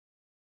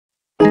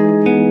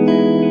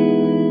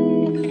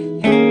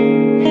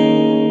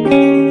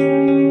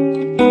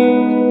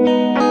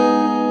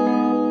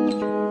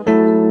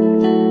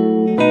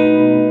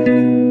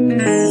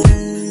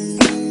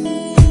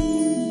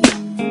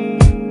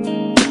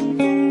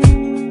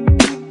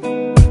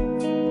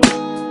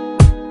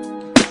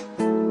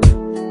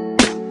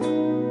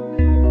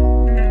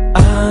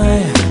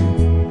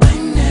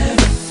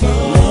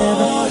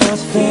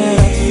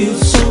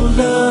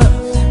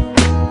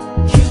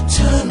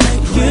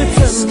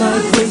turn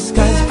my gray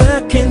skies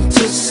back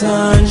into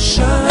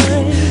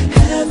sunshine.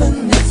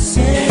 Heaven has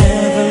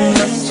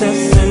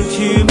just sent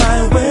you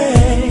my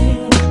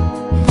way.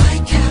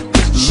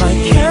 My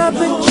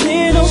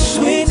cappuccino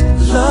sweet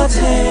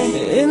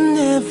latte. In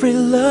every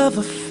love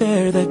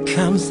affair there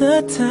comes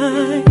a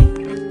time.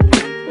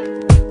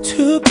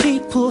 Two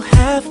people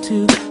have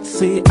to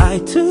see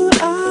eye to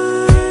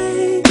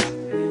eye.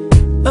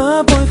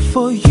 A boy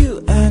for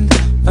you and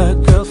a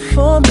girl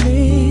for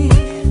me.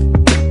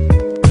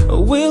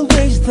 We'll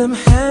raise them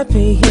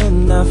happy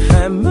in our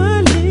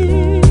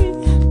family.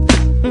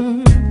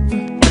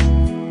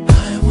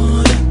 I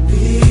wanna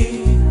be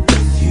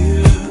with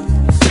you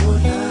for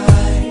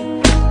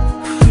life.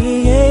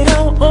 Create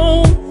our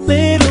own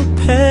little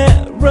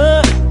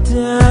paradise.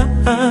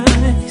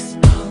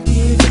 I'll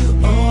give you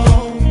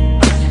all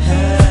I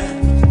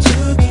have to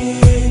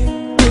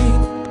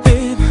give,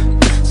 babe.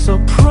 So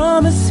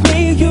promise me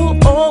you'll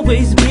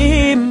always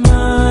be mine.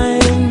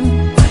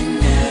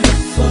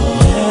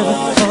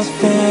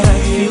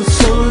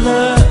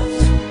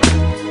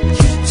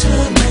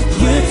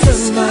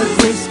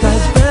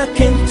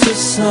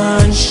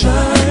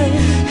 Sunshine.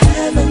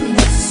 Heaven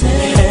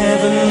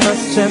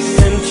must have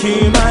sent you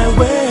my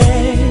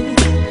way.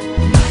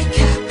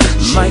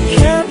 My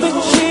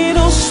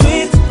cappuccino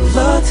sweet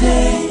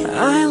latte.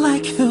 I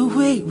like the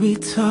way we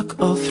talk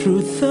all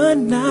through the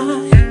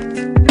night.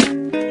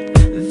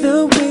 The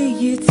way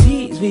you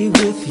tease me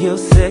with your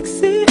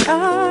sexy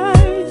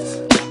eyes.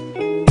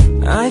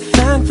 I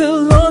thank the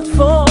Lord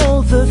for